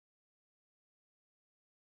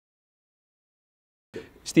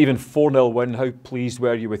Stephen, 4-0 win. How pleased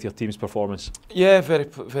were you with your team's performance? Yeah, very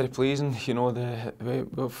pleasing. You know,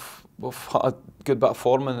 we've had a good bit of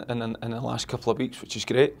form in the last couple of weeks, which is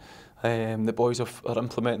great. The boys are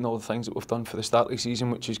implementing all the things that we've done for the start of the season,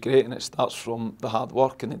 which is great, and it starts from the hard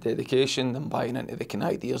work and the dedication and buying into the kind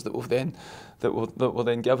of ideas that we're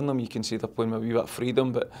then giving them. You can see they're playing with a wee bit of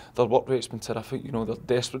freedom, but their work rate's been terrific. You know, they're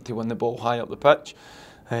desperate to win the ball high up the pitch.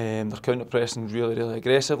 They're counter-pressing really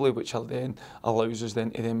aggressively, which then allows us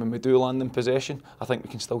then to when we do land in possession, I think we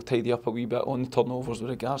can still tidy up a wee bit on the turnovers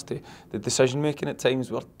with regards to the decision making at times.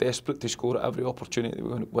 We're desperate to score at every opportunity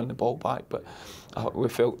we win the ball back, but we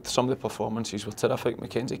felt some of the performances were terrific.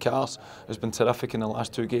 Mackenzie Carrs has been terrific in the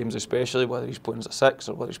last 2 games especially, whether he's playing as a 6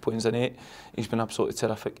 or whether he's playing as an 8, he's been absolutely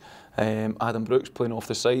terrific. Adam Brooks playing off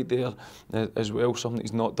the side there as well, something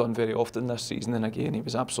he's not done very often this season, and again he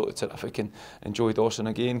was absolutely terrific. And Joey Dawson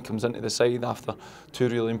again comes into the side after 2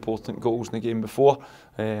 really important goals in the game before,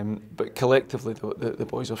 but collectively the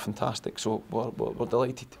boys are fantastic, so we're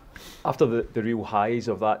delighted. After the real highs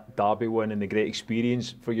of that derby win and the great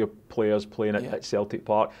experience for your players playing at Celtic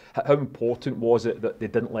Park, how important was it that they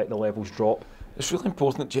didn't let the levels drop? It's really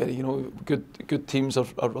important, Jerry. You know, good teams are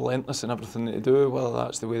relentless in everything they do, whether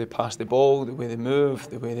that's the way they pass the ball, the way they move,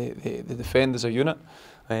 the way they defend as a unit.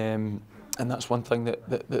 And that's one thing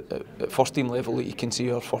that at first team level that you can see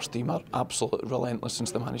our first team are absolutely relentless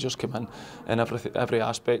since the managers come in every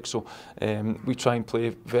aspect. So we try and play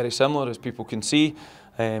very similar, as people can see.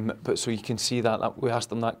 But so you can see that we asked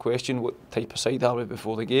them that question, what type of side are we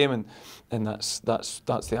before the game, and that's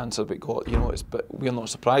the answer we got. You know, but we're not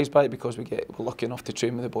surprised by it because we're lucky enough to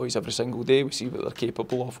train with the boys every single day. We see what they're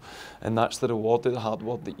capable of, and that's the reward of the hard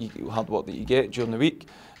work that you get during the week,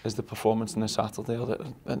 is the performance on the Saturday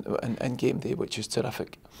and game day, which is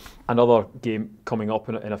terrific. Another game coming up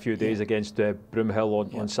in a few days against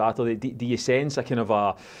Broomhill on Saturday. Do you sense a kind of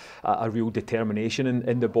a real determination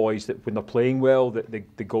in the boys that when they're playing well,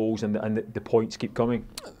 the goals and the points keep coming?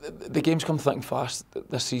 The games come thick and fast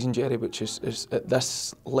this season, Jerry, which is at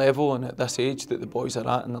this level and at this age that the boys are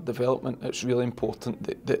at in their development. It's really important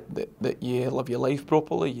that you live your life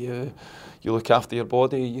properly, you look after your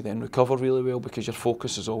body, you then recover really well, because your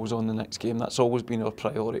focus is always on the next game. That's always been our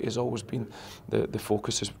priority, has always been the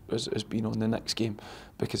focus has been on the next game,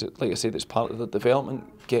 because like I said, it's part of the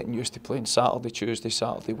development, getting used to playing Saturday, Tuesday,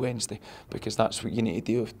 Saturday, Wednesday, because that's what you need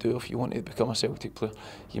to do if you want to become a Celtic player.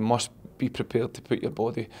 You must be prepared to put your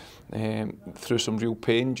body through some real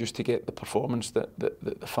pain just to get the performance that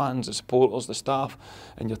the fans, the supporters, the staff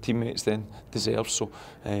and your teammates then deserve. So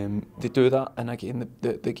they do that, and again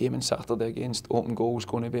the game on Saturday against Open Goal is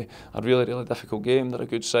going to be a really difficult game. They're a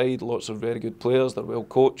good side, lots of very good players, they're well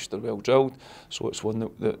coached, they're well drilled, so it's one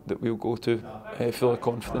that we'll go to full of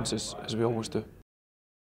confidence as we always do.